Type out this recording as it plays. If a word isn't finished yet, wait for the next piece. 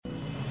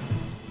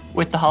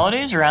With the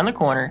holidays around the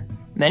corner,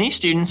 many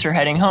students are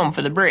heading home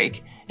for the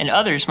break, and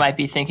others might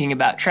be thinking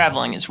about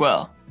traveling as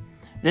well.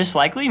 This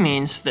likely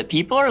means that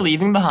people are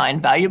leaving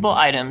behind valuable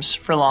items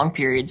for long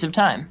periods of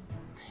time.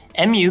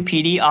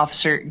 MUPD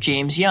Officer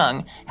James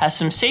Young has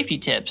some safety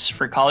tips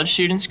for college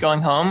students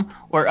going home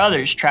or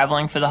others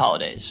traveling for the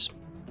holidays.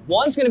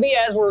 One's going to be,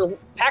 as we're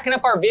packing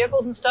up our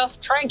vehicles and stuff,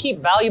 try and keep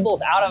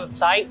valuables out of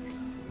sight.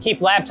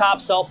 Keep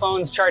laptops, cell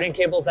phones, charging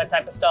cables, that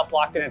type of stuff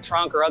locked in a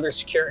trunk or other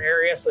secure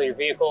area so your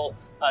vehicle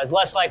is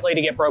less likely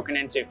to get broken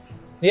into.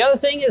 The other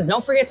thing is,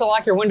 don't forget to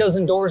lock your windows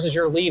and doors as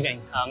you're leaving.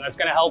 That's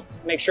going to help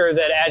make sure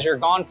that as you're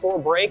gone for a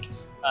break,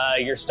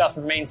 your stuff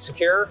remains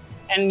secure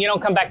and you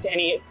don't come back to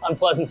any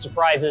unpleasant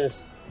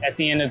surprises at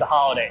the end of the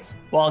holidays.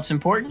 While it's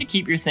important to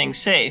keep your things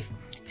safe,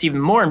 it's even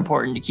more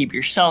important to keep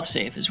yourself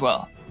safe as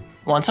well.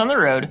 Once on the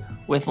road,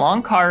 with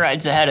long car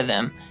rides ahead of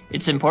them,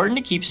 it's important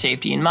to keep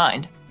safety in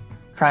mind.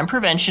 Crime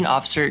Prevention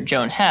Officer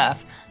Joan Haaf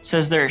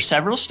says there are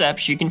several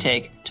steps you can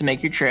take to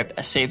make your trip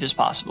as safe as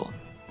possible.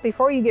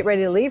 Before you get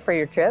ready to leave for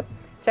your trip,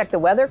 check the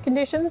weather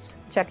conditions,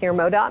 check your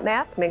MoDOT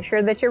map, make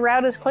sure that your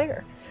route is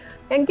clear.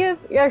 And give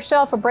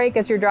yourself a break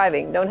as you're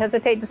driving. Don't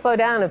hesitate to slow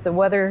down if the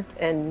weather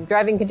and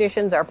driving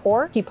conditions are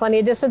poor. Keep plenty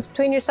of distance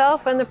between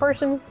yourself and the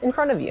person in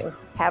front of you.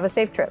 Have a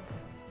safe trip.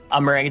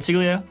 I'm Murray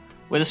Consiglio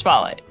with a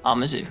spotlight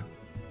on Mizzou.